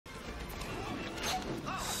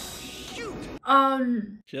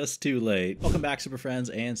Just too late. Welcome back, super friends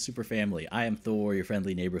and super family. I am Thor, your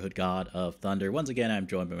friendly neighborhood god of thunder. Once again, I'm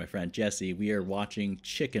joined by my friend Jesse. We are watching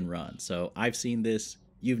Chicken Run. So I've seen this.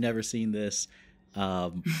 You've never seen this.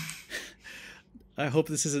 I hope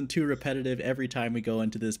this isn't too repetitive every time we go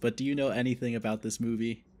into this, but do you know anything about this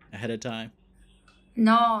movie ahead of time?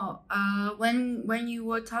 No, when you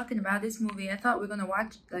were talking about this movie, I thought we are gonna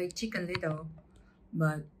watch like Chicken Little,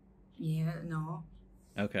 but yeah, no.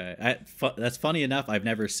 Okay, that's funny enough. I've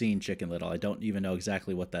never seen Chicken Little. I don't even know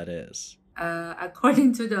exactly what that is.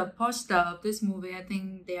 According to the poster of this movie, I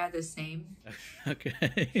think they are the same.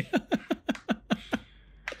 Okay.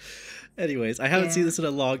 Anyways, I haven't seen this in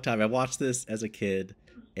a long time. I watched this as a kid,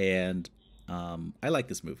 and I like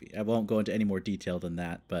this movie. I won't go into any more detail than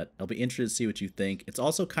that, but I'll be interested to see what you think. It's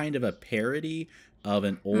also kind of a parody of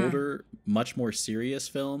an older, much more serious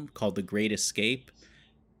film called The Great Escape,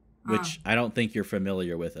 which I don't think you're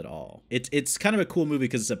familiar with at all. It's kind of a cool movie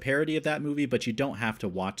because it's a parody of that movie, but you don't have to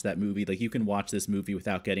watch that movie. Like, you can watch this movie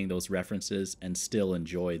without getting those references and still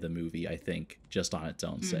enjoy the movie, I think, just on its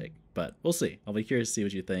own sake. But we'll see. I'll be curious to see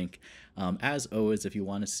what you think. As always, if you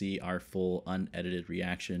want to see our full unedited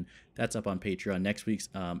reaction, that's up on Patreon. Next week's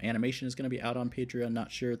animation is going to be out on Patreon.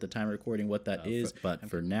 Not sure at the time of recording what that is, but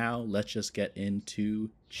for now, let's just get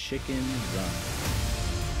into Chicken Run.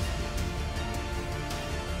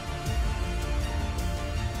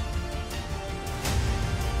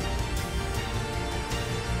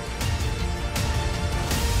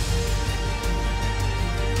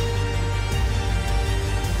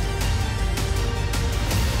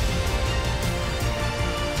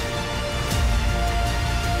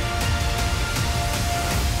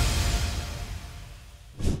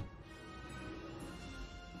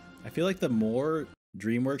 I feel like the more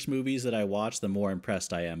DreamWorks movies that I watch, the more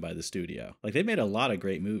impressed I am by the studio. Like, they made a lot of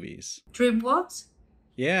great movies. DreamWorks?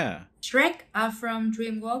 Yeah. Shrek are from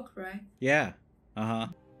DreamWorks, right? Yeah. Uh-huh.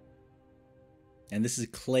 And this is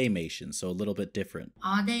claymation, so a little bit different.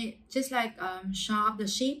 Are they just like Shaun of the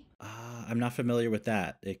Sheep? I'm not familiar with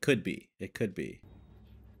that. It could be. It could be.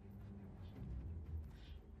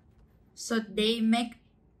 So they make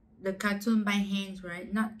the cartoon by hands,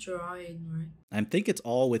 right? Not drawing, right? I think it's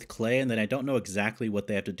all with clay, and then I don't know exactly what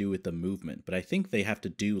they have to do with the movement, but I think they have to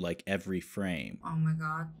do like every frame. Oh my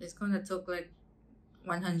god, it's gonna take like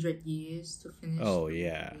 100 years to finish. Oh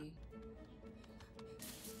yeah. Movie.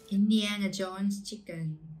 Indiana Jones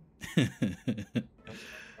chicken.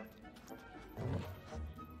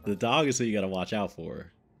 The dog is who you gotta watch out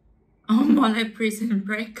for. Oh, more like Prison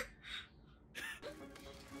Break.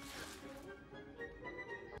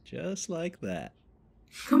 Just like that.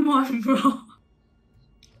 Come on, bro.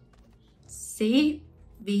 See?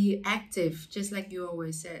 Be active, just like you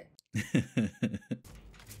always said.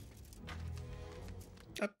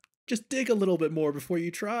 Just dig a little bit more before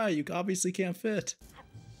you try. You obviously can't fit.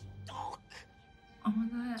 Oh my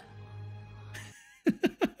god.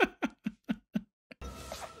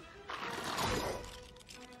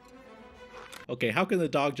 Okay, how can the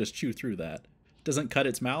dog just chew through that? Doesn't cut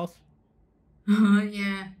its mouth?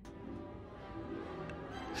 Yeah.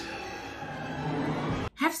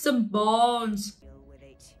 Have some bones.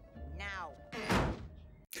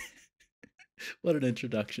 What an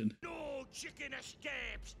introduction. No chicken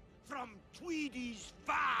escapes from Tweedy's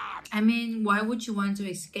farm. I mean, why would you want to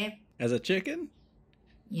escape? As a chicken?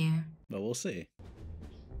 Yeah. But we'll see.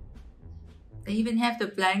 They even have the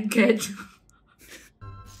blanket.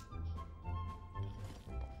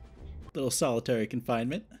 Little solitary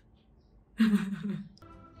confinement.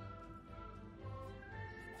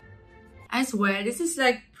 I swear, this is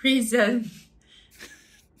like prison.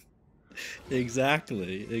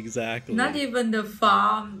 Exactly. Not even the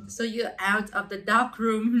farm. So you're out of the dark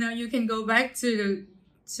room. Now you can go back to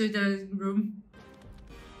the room.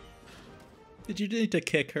 Did you need to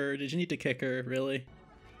kick her? Did you need to kick her? Really?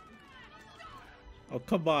 Oh,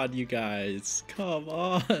 come on, you guys. Come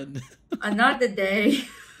on. Another day.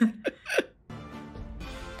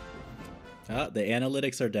 The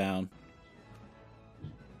analytics are down.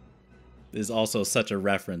 This is also such a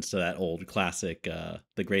reference to that old classic,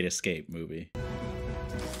 The Great Escape movie.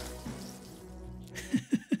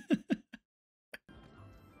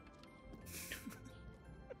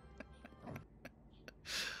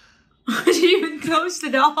 She even closed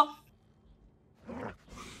it off.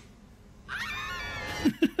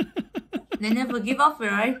 They never give up,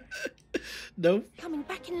 right? Nope. Coming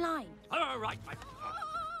back in line. All right, my...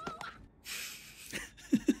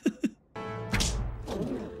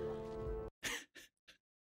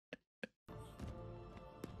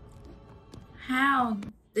 How?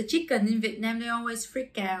 The chicken in Vietnam, they always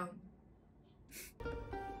freak out.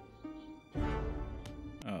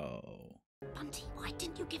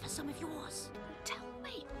 didn't you give us some of yours? Tell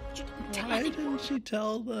me. You didn't tell Why anyone. didn't she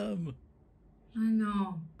tell them? I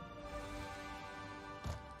know.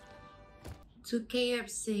 To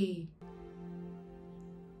KFC.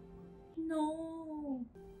 No.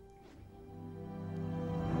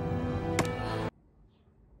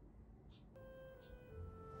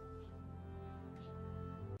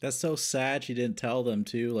 That's so sad she didn't tell them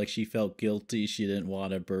too. Like she felt guilty. She didn't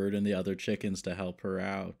want to burden the other chickens to help her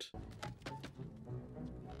out.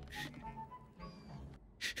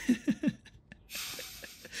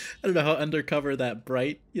 I don't know how undercover that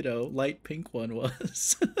bright, light pink one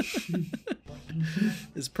was.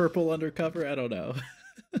 Is purple undercover? I don't know.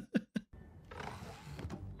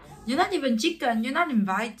 You're not even chicken. You're not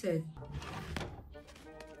invited.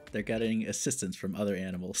 They're getting assistance from other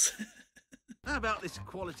animals. How about this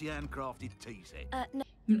quality handcrafted tea set? No.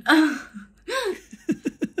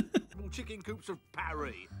 Little chicken coops of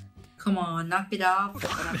Paris. Come on, knock it off. And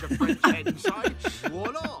have the French head inside.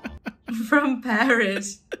 Voila! From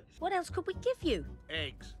Paris. What else could we give you?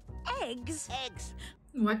 Eggs. Eggs? Eggs.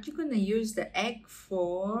 What you gonna use the egg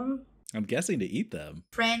for? I'm guessing to eat them.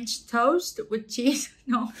 French toast with cheese?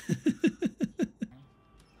 No.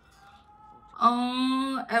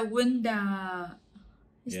 Oh, Awunda.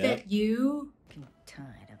 Is Yeah. that you? I'm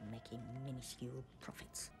tired of making minuscule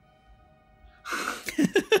profits.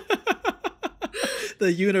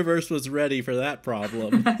 The universe was ready for that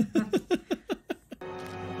problem.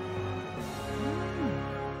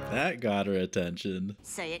 That got her attention.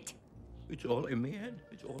 Say it. It's all in me head.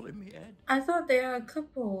 It's all in me head. I thought they are a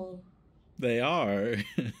couple. They are.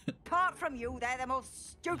 Apart from you, they're the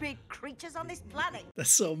most stupid creatures on this planet.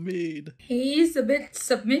 That's so mean. He's a bit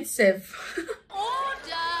submissive.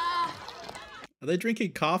 Order! Are they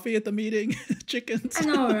drinking coffee at the meeting? Chickens? I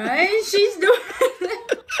know, right? She's doing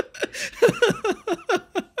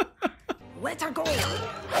Let her go.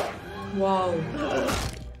 Wow.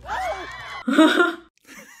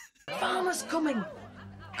 Farmer's coming.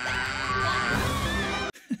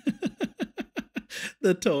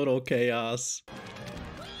 The total chaos.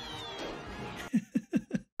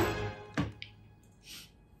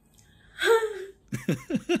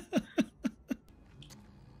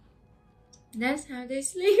 That's how they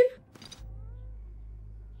sleep.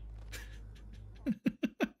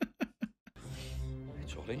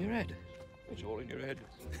 It's all in your head. It's all in your head.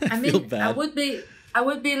 I feel mean, bad. I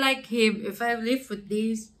would be like him if I lived with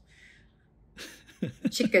these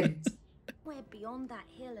chickens. We're beyond that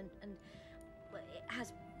hill and well, it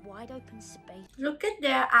has wide open space. Look at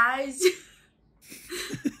their eyes.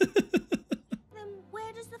 Then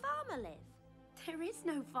where does the farmer live? There is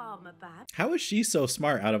no farmer, Bab. How is she so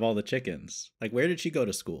smart out of all the chickens? Like, where did she go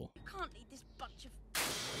to school? You can't leave this bunch of...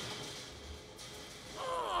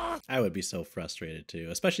 I would be so frustrated too,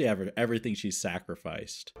 especially after everything she's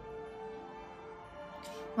sacrificed.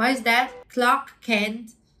 Why is that clock,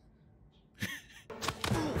 Kent?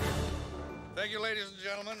 Thank you, ladies and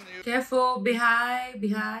gentlemen. Careful,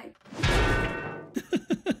 behind.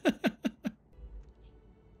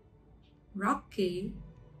 Rocky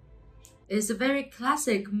is a very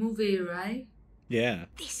classic movie, right? Yeah.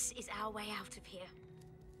 This is our way out of here.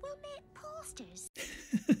 We'll make posters.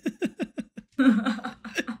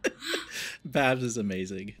 Babs is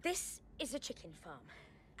amazing. This is a chicken farm.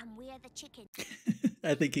 And we're the chicken.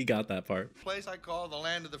 I think he got that part. Place I call the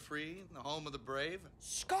land of the free, the home of the brave.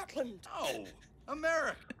 Scotland. Oh,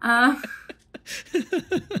 America. You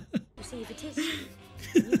see, if it is,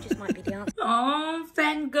 you just might be the answer. Oh,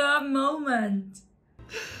 fangirl moment.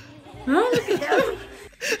 Oh, look at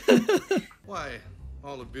them. Why,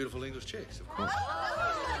 all the beautiful English chicks, of course.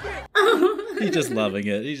 He's just loving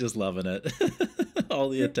it. He's just loving it. All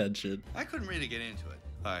the attention. I couldn't really get into it.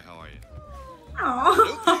 Hi, how are you?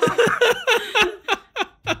 Oh.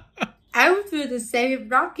 I would feel the same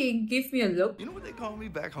if Rocky give me a look. You know what they call me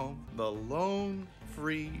back home? The Lone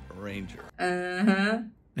Free Ranger. Uh-huh.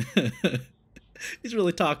 He's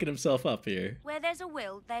really talking himself up here. Where there's a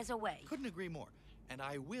will, there's a way. Couldn't agree more. And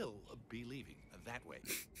I will be leaving that way.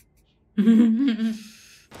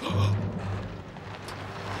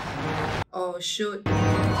 Oh, shoot.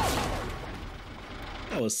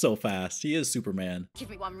 That was so fast. He is Superman. Give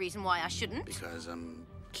me one reason why I shouldn't. Because I'm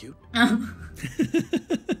cute.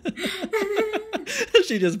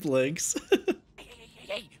 She just blinks.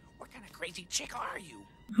 Hey, what kind of crazy chick are you?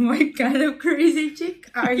 What kind of crazy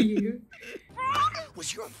chick are you?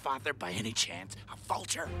 Was your father by any chance a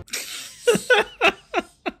vulture?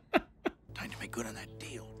 Time to make good on that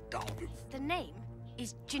deal, don't you? The name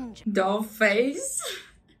is Ginger. Doll face.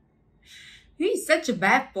 He's such a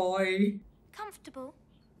bad boy. Comfortable.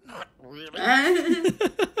 Not really.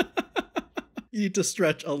 You need to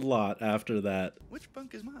stretch a lot after that. Which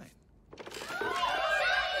bunk is mine?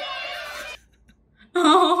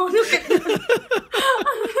 Oh, look at that.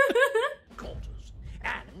 Quarters,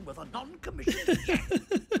 and with a non-commissioned check.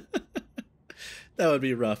 That would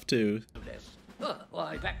be rough too.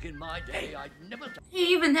 Why, back in my day, I'd never...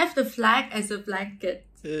 He even have the flag as a blanket.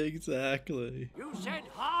 Exactly. You said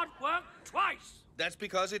hard work twice. That's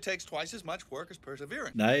because it takes twice as much work as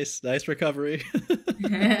perseverance. Nice recovery.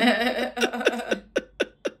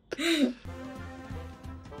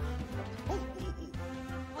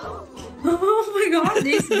 Oh my god,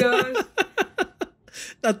 these girls.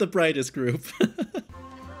 Not the brightest group.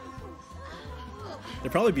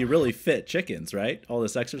 They'd probably be really fit chickens, right? All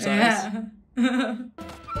this exercise. Yeah.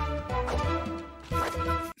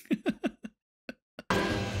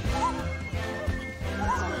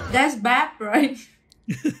 That's bad, right?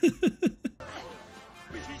 Mrs.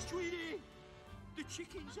 Tweedy, the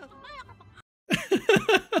chickens are...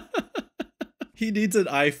 He needs an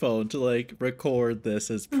iPhone to like record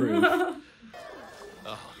this as proof.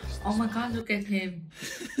 Oh my god, look at him.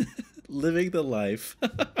 Living the life.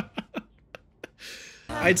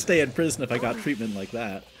 I'd stay in prison if I got treatment like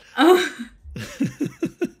that. I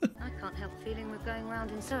can't help feeling we're going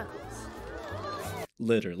round in circles.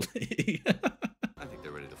 Literally. I think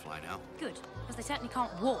they're ready to fly now. Good, because they certainly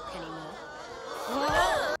can't walk anymore.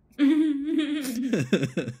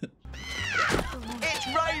 It's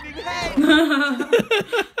raining heads!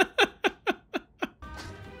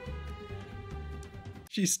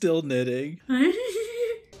 She's still knitting. Look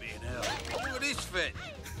at this fit.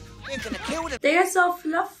 You're gonna kill them. They are so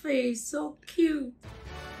fluffy, so cute.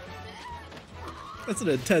 That's an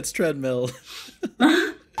intense treadmill.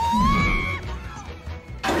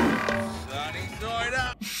 Sunny side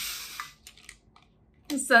up.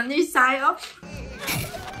 Sunny side up.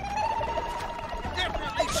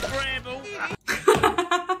 Definitely scramble.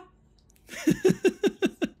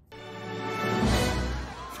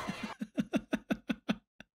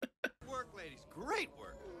 Work, ladies. Great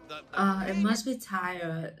work. It must be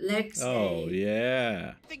tired. Legs. Oh, ache.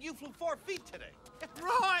 yeah. I think you flew 4 feet today.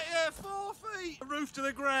 Right, yeah, 4 feet. Roof to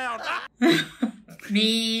the ground.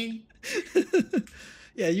 Mean.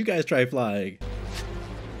 Yeah, you guys try flying.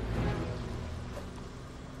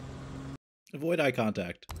 Avoid eye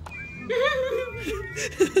contact.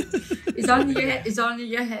 It's on your head. It's on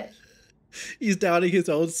your head. He's doubting his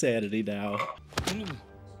own sanity now.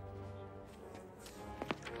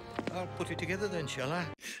 I'll put it together then, shall I?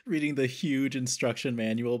 Reading the huge instruction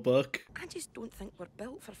manual book. I just don't think we're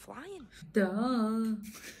built for flying. Duh.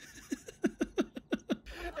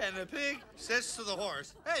 And the pig says to the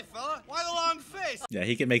horse, "Hey, fella, why the long face?" Yeah,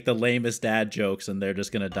 he can make the lamest dad jokes and they're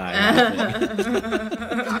just gonna die laughing.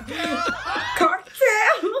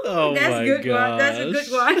 Cocktail. Oh That's my a good one. That's a good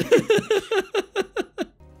one.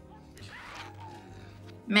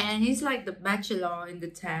 Man, he's like the bachelor in the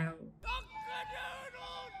town.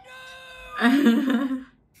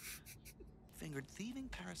 Fingered thieving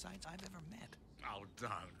parasites I've ever met. Oh,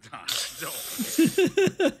 don't.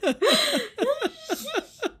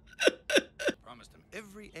 Promised him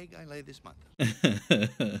every egg I lay this month.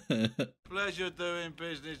 Pleasure doing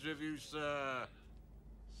business with you, sir.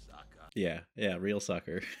 Sucker. Yeah, real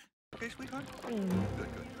sucker. Okay, sweetheart? Good.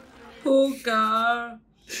 Poor girl.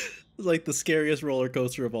 It's like the scariest roller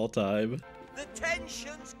coaster of all time. The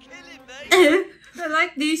tension's killing me. I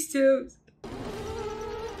like these two.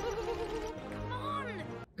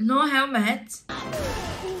 No helmet. Is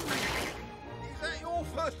that your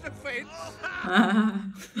first offense?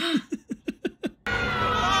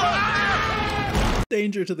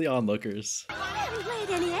 Danger to the onlookers. Have you laid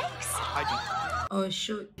any eggs? I do. Oh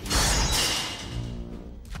shoot.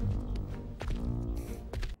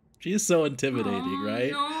 She is so intimidating,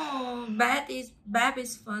 right? No, Bab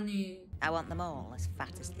is funny. I want them all as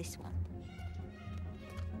fat as this one.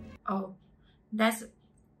 Oh, that's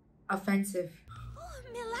offensive. Oh,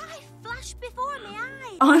 my life flashed before my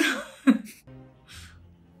eyes. Oh no.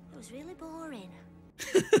 It was really boring.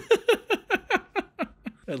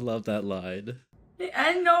 I love that line.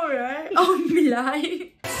 I know, right? Oh, my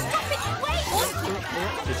life. Stop it! Wait!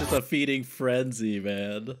 It's just a feeding frenzy,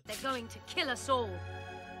 man. They're going to kill us all.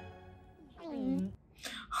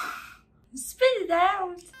 Spit it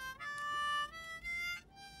out.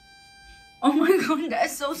 Oh my god,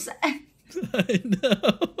 that's so sad. I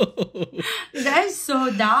know. That is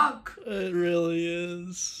so dark. It really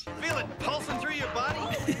is. Feel it pulsing through your body?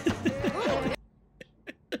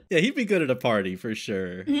 Yeah, he'd be good at a party for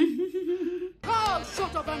sure. Oh,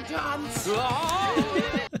 shut up and dance!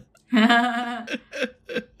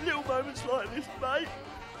 Little moments like this, mate.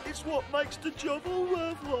 It's what makes the job all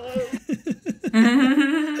worthwhile.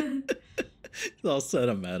 It's all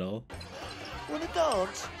sentimental. Wanna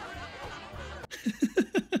dance?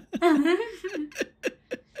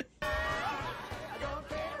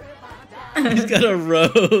 He's got a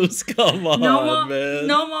rose. Come on, man.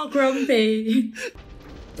 No more grumpy.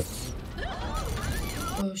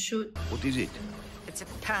 Oh shoot. What is it? It's a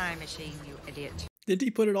pie machine, you idiot. Did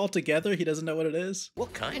he put it all together? He doesn't know what it is?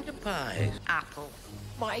 What kind of pies? Apple.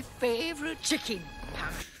 My favorite. Chicken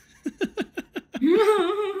pie.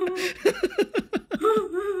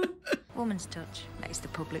 Woman's touch makes the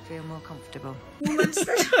public feel more comfortable. Woman's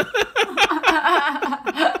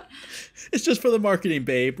It's just for the marketing,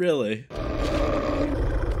 babe, really.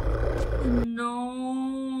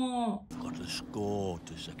 No. I've got a score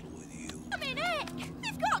to settle with you. I'm in it.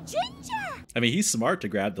 They've got ginger. I mean, he's smart to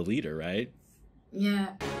grab the leader, right?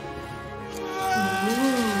 Yeah. Ooh.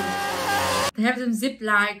 They have some zip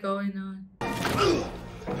line going on.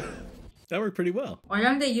 That worked pretty well. Why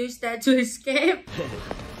don't they use that to escape?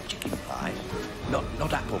 Chicken pie. Not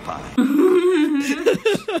apple pie.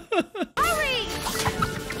 Hurry!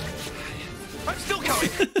 I'm still going.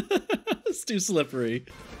 It's too slippery.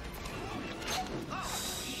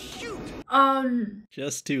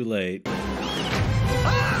 Just too late.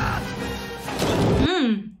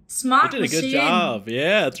 Smart They did a good machine. job.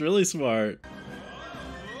 Yeah, it's really smart.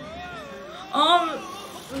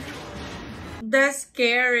 That's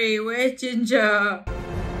scary. Where's Ginger?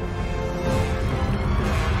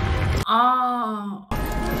 Oh.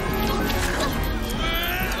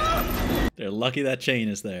 They're lucky that chain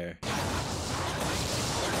is there.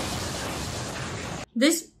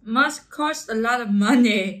 This must cost a lot of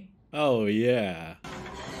money. Oh, yeah.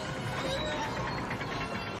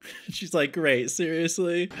 She's like, great,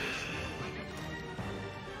 seriously?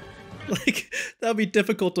 Like, that'd be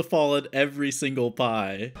difficult to fall in every single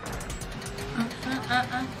pie.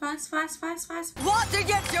 Fast. What did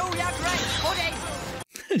you do, you great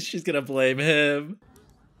buddy? She's gonna blame him.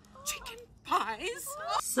 Chicken pies?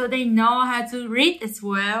 So they know how to read as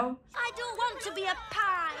well. I don't want to be a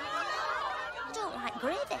pie. I don't like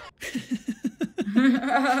gravy.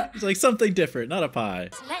 It's like something different, not a pie.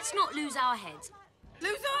 Let's not lose our heads.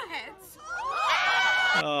 Lose our heads?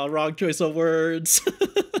 Oh, wrong choice of words.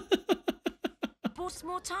 Bought us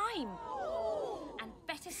more time. And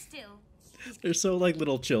better still. They're so like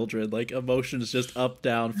little children, like emotions just up,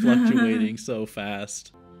 down, fluctuating so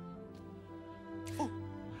fast.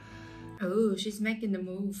 Oh, she's making the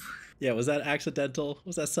move. Yeah, was that accidental?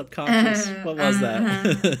 Was that subconscious? What was that?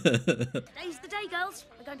 Today's the day, girls.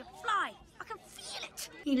 We're going to fly. I can feel it.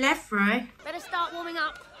 He left, right? Better start warming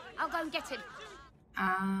up. I'll go and get him.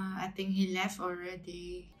 I think he left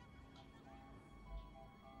already.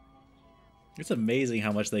 It's amazing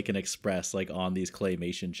how much they can express like on these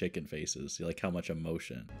claymation chicken faces. Like how much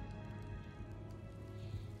emotion.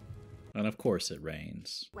 And of course it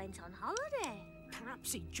rains. Went on holiday.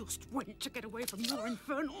 Perhaps he just went to get away from your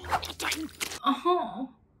infernal eating. Oh,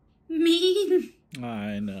 mean.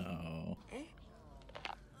 I know.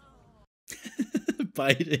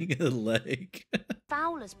 Biting a leg.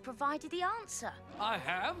 Fowler's provided the answer. I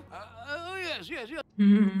have? Oh, yes.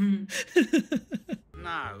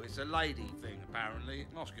 No, it's a lady thing, apparently.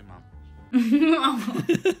 Ask your mum.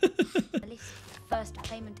 At least first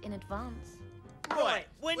payment in advance. Right,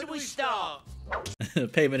 when do we start?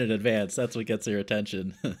 Payment in advance, that's what gets your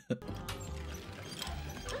attention.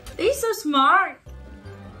 He's so smart.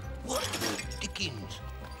 What the dickens?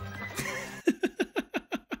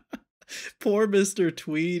 Poor Mr.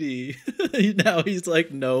 Tweety. Now he's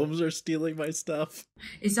like, gnomes are stealing my stuff.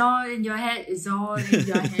 It's all in your head. It's all in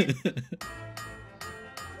your head.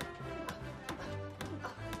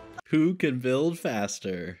 Who can build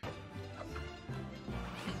faster?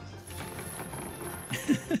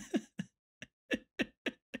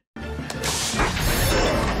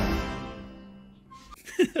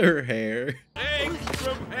 Her hair. Eggs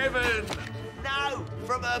from heaven! No,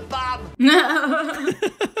 from her bum!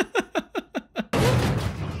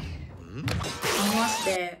 Almost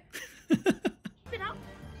there.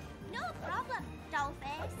 No problem,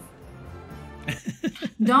 dollface.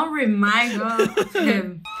 Don't remind her of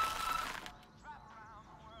him.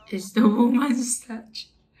 It's the woman's touch.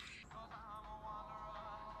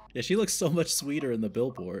 Yeah, she looks so much sweeter in the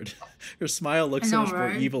billboard. Her smile looks so I know, much more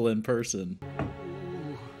right? evil in person.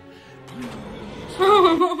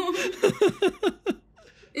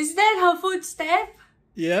 Is that her footstep?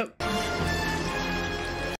 Yep.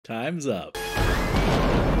 Time's up.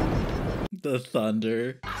 The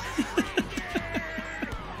thunder.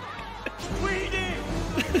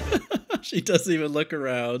 She doesn't even look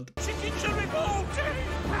around. Chickens are revolting!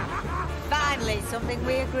 Finally, something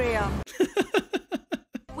we agree on.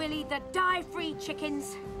 We'll either die free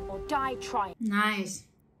chickens or die trying. Nice.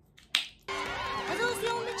 Are those the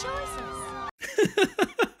only choices?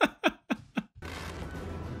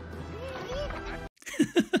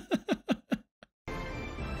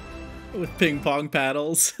 With ping pong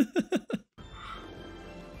paddles.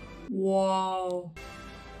 Whoa.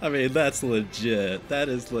 I mean, that's legit. That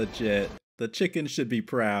is legit. The chicken should be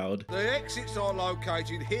proud. The exits are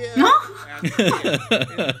located here No. and here.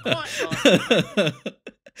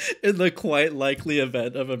 In the quite likely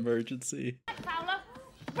event of emergency. Fowler,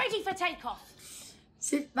 ready for takeoff.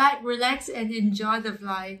 Sit back, relax, and enjoy the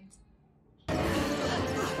flight.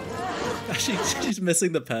 She's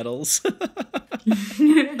missing the pedals.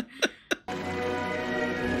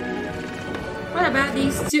 What about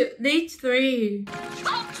these three?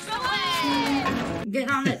 Get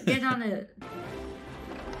on it, get on it.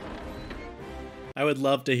 I would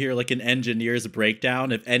love to hear like an engineer's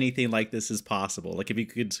breakdown if anything like this is possible. Like if you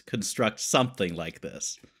could construct something like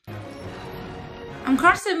this. I'm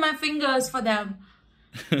crossing my fingers for them.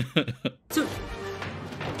 So,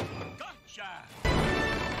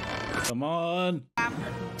 Come on.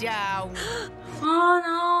 Down. oh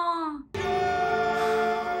no.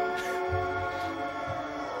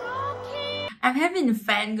 I'm having a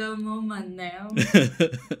fangirl moment now.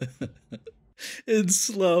 In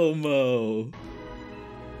slow-mo.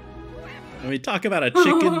 I mean, talk about a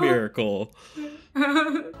chicken miracle. Great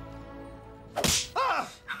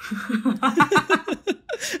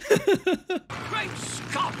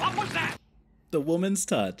Scott, what was that? The woman's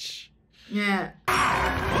touch. Yeah.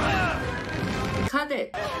 Cut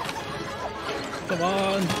it. Come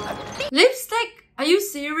on. Lipstick? Are you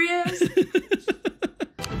serious?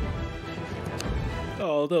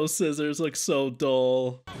 Oh, those scissors look so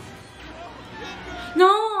dull.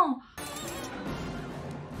 No.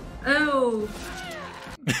 Oh.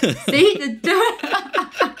 See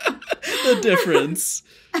The difference.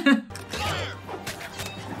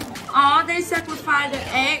 Oh, they sacrificed the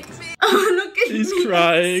eggs. Oh, look at He's me.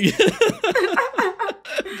 crying.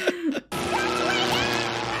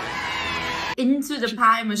 Into the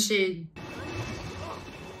pie machine.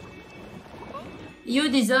 You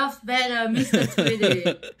deserve better, Mr. Tweety.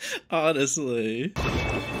 Honestly.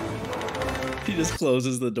 He just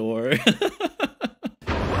closes the door.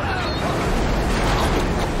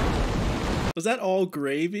 Was that all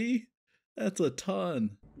gravy? That's a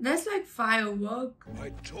ton. That's like firework.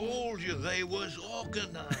 I told you they was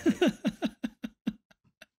organized.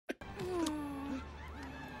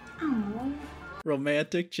 Oh.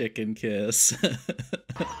 Romantic chicken kiss.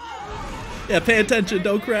 Yeah, pay attention,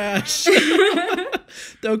 don't crash.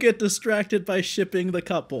 Don't get distracted by shipping the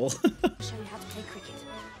couple. Show you how to play cricket.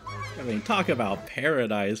 I mean, talk about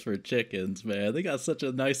paradise for chickens, man. They got such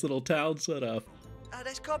a nice little town set up. Oh,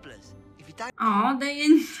 there's cobblers. If you don't... Oh, they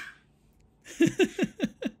in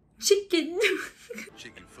chicken.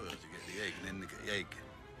 Chicken first to get the egg, and then to get the egg, to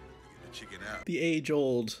get the chicken out. The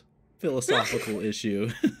age-old philosophical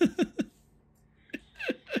issue.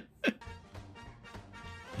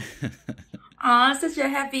 Oh, such a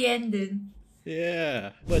happy ending.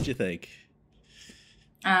 Yeah. What'd you think?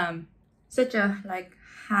 Such a like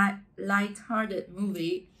light-hearted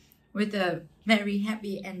movie with a very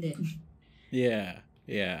happy ending. Yeah.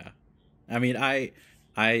 Yeah. I mean, I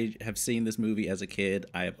have seen this movie as a kid.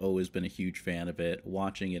 I have always been a huge fan of it.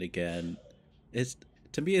 Watching it again, it's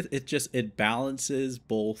to me it balances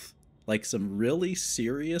both like some really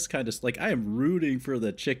serious kind of like I am rooting for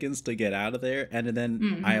the chickens to get out of there, and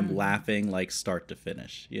then I am laughing like start to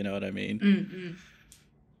finish. You know what I mean?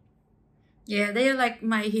 Yeah, they're like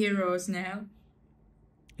my heroes now.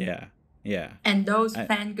 Yeah. Yeah. And those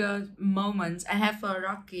fangirl moments I have for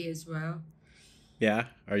Rocky as well. Yeah.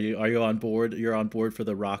 Are you on board? You're on board for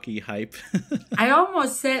the Rocky hype? I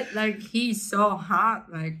almost said like he's so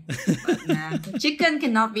hot, like, but nah, the chicken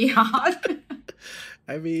cannot be hot.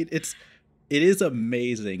 I mean, it is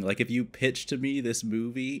amazing. Like, if you pitch to me this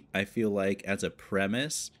movie, I feel like as a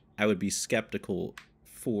premise, I would be skeptical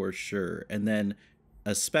for sure. And then,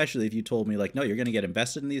 especially if you told me, like, no, you're going to get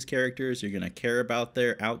invested in these characters, you're going to care about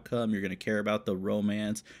their outcome, you're going to care about the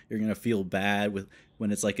romance, you're going to feel bad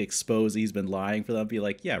when it's, like, exposed he's been lying for them, be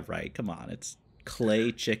like, yeah, right, come on, it's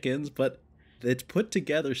clay chickens, but it's put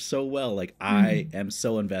together so well. Like, I am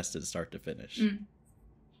so invested start to finish.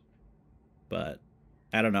 But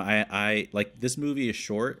I don't know. I like this movie is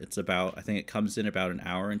short. It's about, I think it comes in about an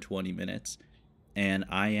hour and 20 minutes. And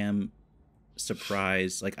I am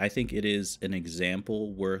surprised. Like, I think it is an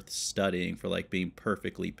example worth studying for like being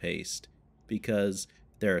perfectly paced, because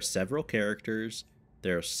there are several characters.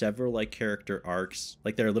 There are several like character arcs.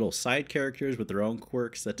 Like there are little side characters with their own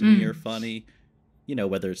quirks that to me are funny. You know,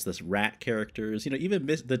 whether it's this rat characters, you know, even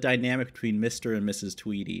the dynamic between Mr. and Mrs.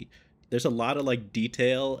 Tweedy. There's a lot of like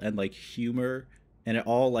detail and like humor, and it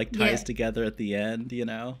all like ties together at the end, you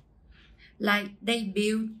know? Like they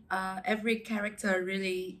build every character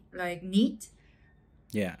really like neat.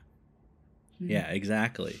 Yeah. Yeah,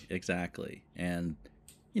 exactly. And,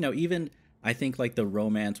 you know, even I think like the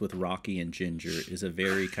romance with Rocky and Ginger is a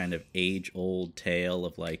very kind of age-old tale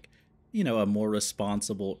of like, you know, a more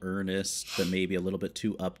responsible Ernest, but maybe a little bit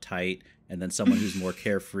too uptight, and then someone who's more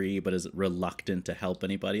carefree but is reluctant to help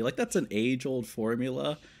anybody. Like that's an age-old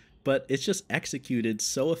formula, but it's just executed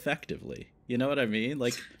so effectively. You know what I mean?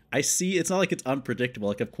 Like I see, it's not like it's unpredictable.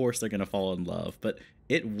 Like of course they're gonna fall in love, but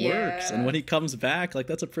it works. And when he comes back, like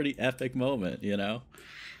that's a pretty epic moment, you know?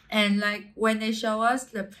 And like when they show us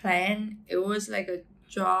the plan, it was like a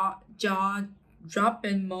jaw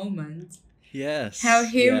dropping moment. Yes. How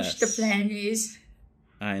huge the plan is.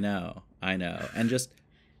 I know. And just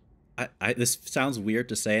I this sounds weird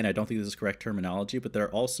to say, and I don't think this is correct terminology, but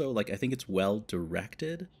they're also like, I think it's well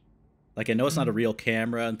directed. Like I know it's not a real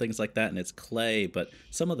camera and things like that, and it's clay, but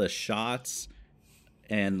some of the shots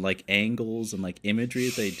and like angles and like imagery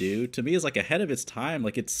that they do to me is like ahead of its time.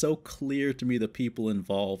 Like it's so clear to me the people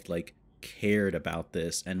involved like cared about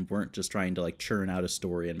this and weren't just trying to like churn out a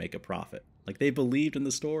story and make a profit. Like they believed in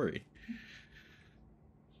the story.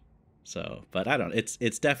 So, but I don't know.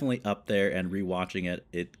 It's definitely up there, and rewatching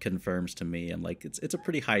it confirms to me, and like it's a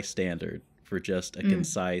pretty high standard for just a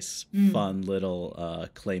concise, fun little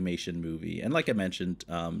claymation movie. And like I mentioned,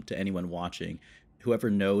 to anyone watching, whoever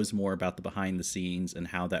knows more about the behind the scenes and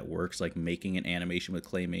how that works, like making an animation with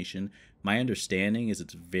claymation, my understanding is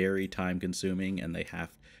it's very time consuming, and they have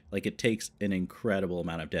like it takes an incredible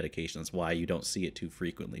amount of dedication. That's why you don't see it too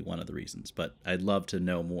frequently, one of the reasons. But I'd love to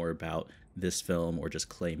know more about this film or just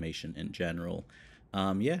claymation in general.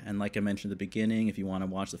 Yeah, and like I mentioned at the beginning, if you want to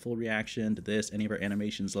watch the full reaction to this, any of our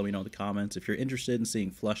animations, let me know in the comments. If you're interested in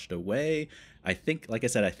seeing Flushed Away, I think, like I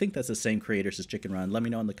said, I think that's the same creators as Chicken Run. Let me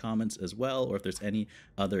know in the comments as well, or if there's any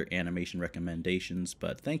other animation recommendations.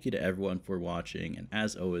 But thank you to everyone for watching, and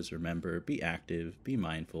as always, remember, be active, be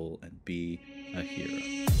mindful, and be a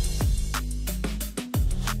hero.